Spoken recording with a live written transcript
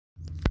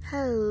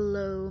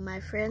Hello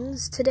my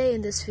friends, today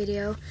in this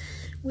video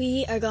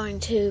we are going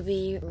to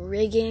be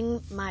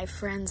rigging my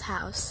friend's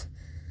house.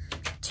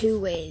 Two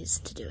ways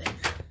to do it.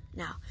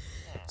 Now,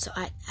 so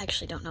I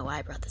actually don't know why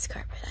I brought this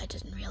carpet. I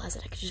didn't realize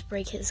that I could just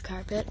break his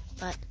carpet,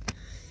 but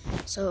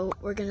so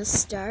we're gonna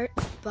start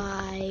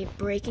by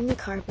breaking the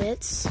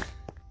carpets,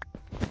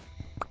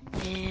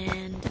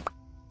 and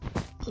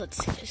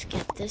let's just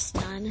get this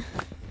done.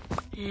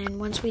 And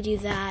once we do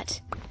that,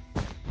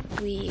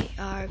 we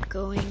are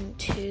going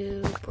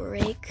to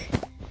break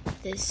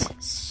this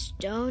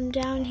stone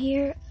down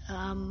here.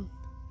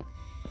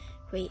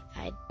 Wait,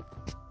 I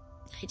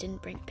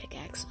didn't bring a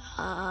pickaxe.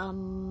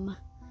 One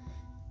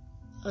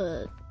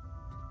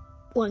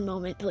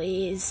moment,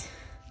 please.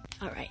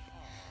 Alright,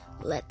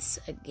 let's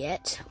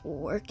get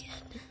working.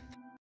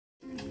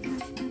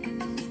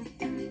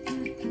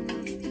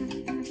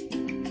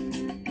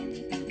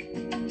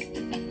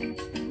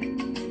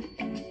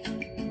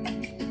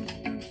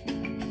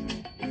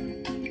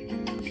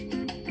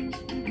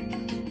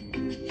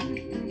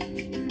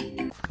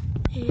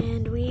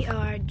 And we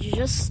are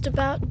just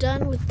about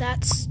done with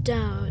that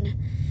stone.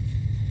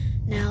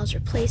 Now let's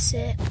replace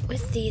it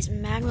with these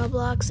magma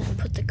blocks and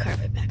put the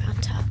carpet back on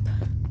top.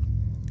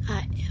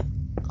 I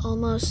am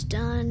almost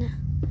done.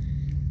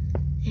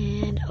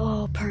 And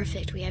oh,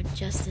 perfect, we have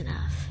just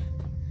enough.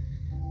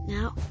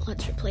 Now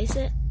let's replace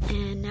it,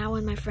 and now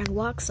when my friend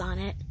walks on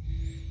it,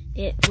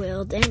 it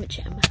will damage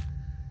him.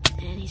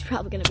 And he's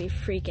probably gonna be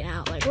freaking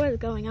out, like, what is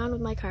going on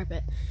with my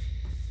carpet?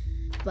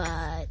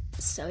 But,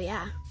 so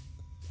yeah.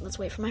 Let's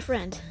wait for my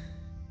friend.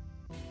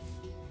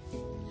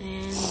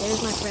 And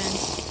there's my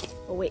friend.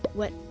 Oh wait,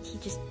 what?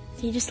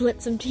 He just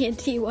lit some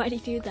TNT. Why'd he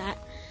do that?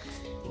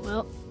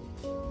 Well,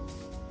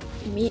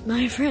 meet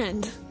my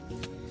friend.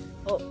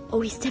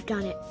 Oh, he stepped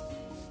on it.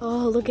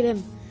 Oh, look at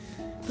him.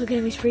 Look at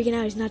him, he's freaking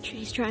out.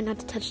 He's trying not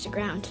to touch the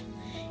ground.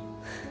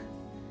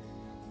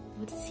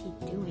 What is he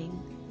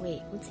doing?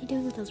 Wait, what's he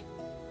doing with those?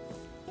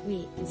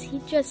 Wait, is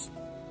he just...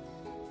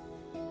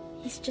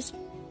 He's just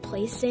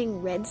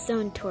placing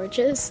redstone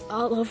torches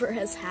all over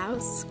his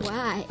house?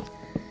 Why?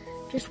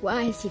 Just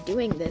why is he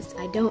doing this?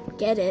 I don't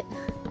get it.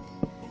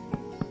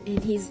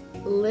 And he's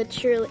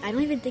literally... I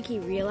don't even think he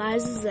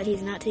realizes that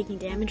he's not taking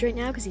damage right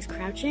now because he's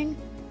crouching.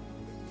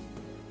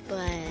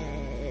 But...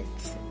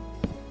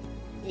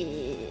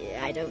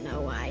 yeah, I don't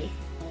know why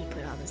he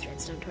put all those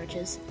redstone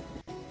torches.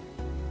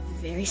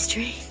 Very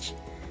strange.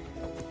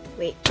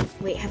 Wait,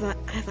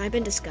 have I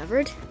been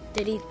discovered?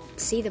 Did he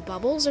see the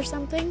bubbles or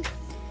something?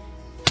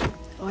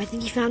 Oh, I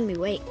think he found me.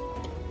 Wait.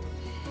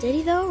 Did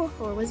he though?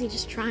 Or was he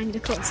just trying to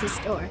close his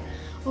door?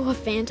 Oh, a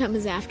phantom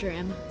is after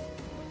him.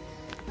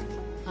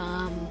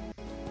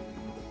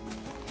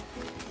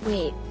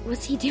 Wait,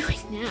 what's he doing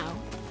now?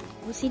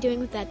 What's he doing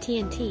with that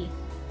TNT?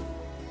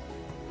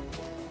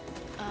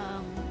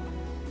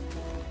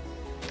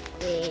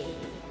 Wait.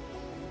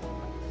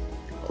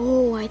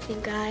 Oh, I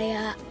think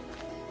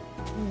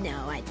no,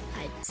 I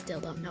still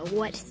don't know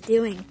what he's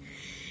doing.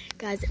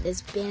 Guys, it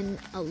has been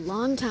a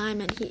long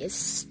time and he is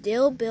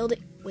still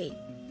building. Wait,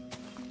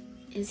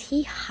 is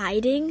he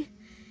hiding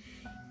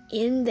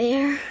in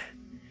there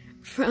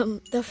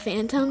from the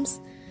phantoms?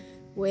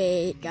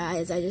 Wait,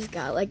 guys, I just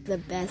got like the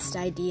best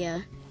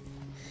idea.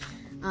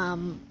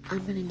 I'm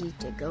gonna need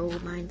to go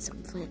mine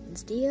some flint and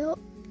steel.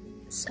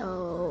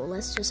 So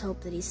let's just hope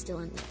that he's still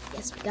in there.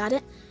 Yes, we got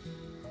it.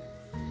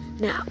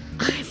 Now,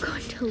 I'm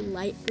going to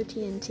light the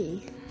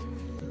TNT.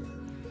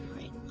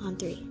 Alright, on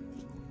 3.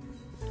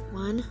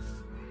 1,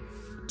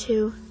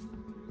 2,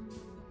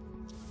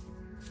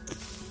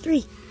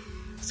 3.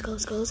 Let's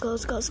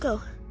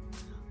go.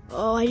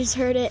 Oh, I just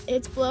heard it.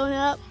 It's blown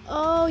up.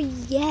 Oh,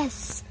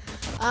 yes.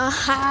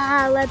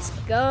 Aha, let's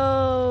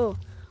go.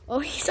 Oh,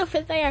 he's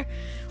over there.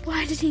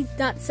 Why did he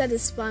not set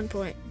his spawn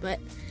point? But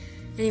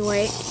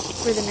anyway,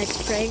 for the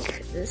next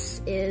prank,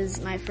 this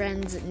is my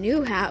friend's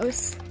new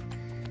house.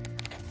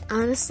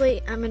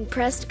 Honestly, I'm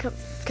impressed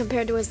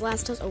compared to his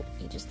last house. Oh,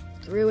 he just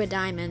threw a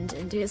diamond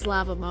into his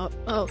lava moat.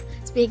 Oh,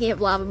 speaking of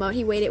lava moat,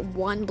 he made it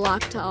 1 block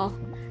tall.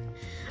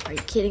 Are you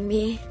kidding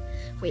me?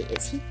 Wait,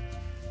 is he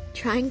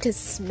trying to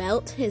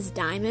smelt his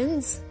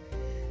diamonds?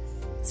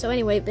 So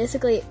anyway,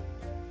 basically,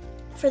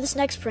 for this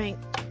next prank,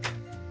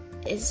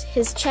 is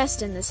his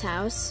chest in this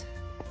house.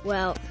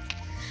 Well,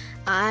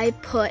 I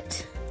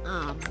put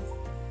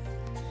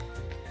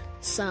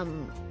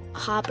some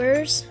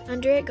hoppers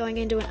under it, going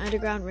into an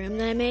underground room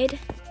that I made.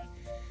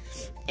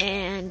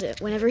 And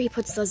whenever he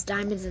puts those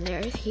diamonds in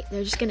there,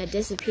 they're just gonna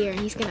disappear and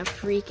he's gonna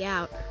freak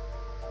out.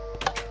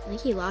 I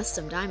think he lost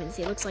some diamonds.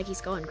 He looks like he's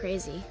going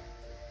crazy.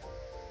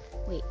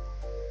 Wait,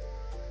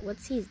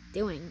 what's he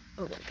doing?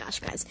 Oh my gosh,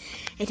 guys.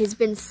 It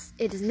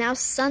is now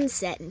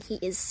sunset and he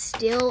is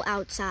still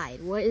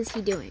outside. What is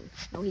he doing?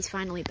 Oh, he's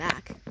finally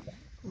back.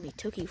 Only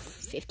took you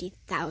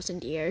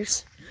 50,000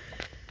 years.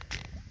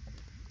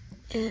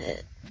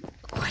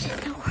 What in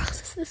the world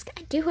is this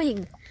guy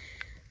doing?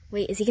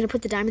 Wait, is he gonna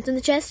put the diamonds in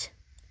the chest?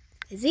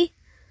 Is he?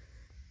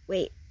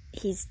 Wait,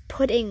 he's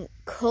putting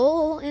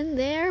coal in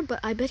there, but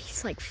I bet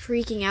he's like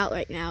freaking out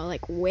right now.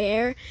 Like,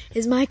 where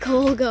is my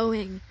coal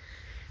going?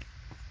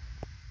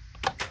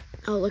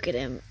 Oh, look at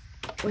him.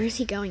 Where is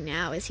he going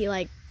now? Is he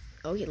like...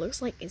 Oh, he looks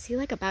like... Is he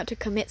like about to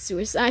commit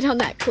suicide on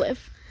that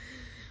cliff?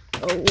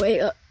 Oh,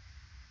 wait.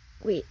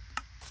 Wait.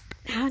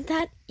 How'd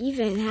that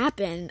even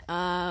happen?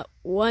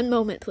 One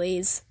moment,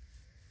 please.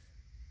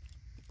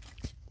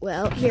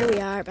 Well, here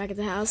we are back at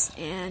the house,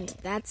 and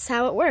that's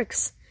how it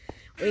works.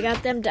 We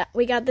got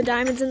the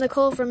diamonds in the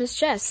coal from his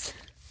chest.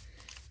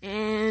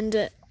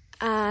 And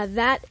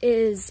that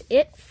is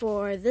it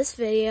for this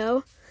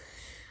video.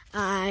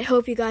 I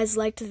hope you guys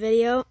liked the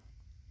video.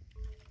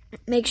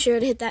 Make sure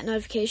to hit that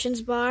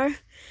notifications bar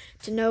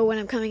to know when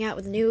I'm coming out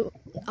with new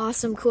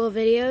awesome cool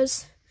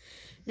videos.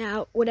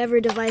 Now,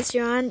 whatever device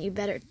you're on, you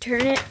better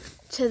turn it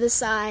to the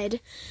side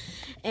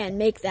and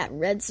make that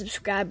red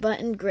subscribe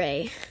button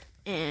gray.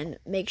 And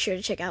make sure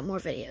to check out more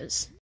videos.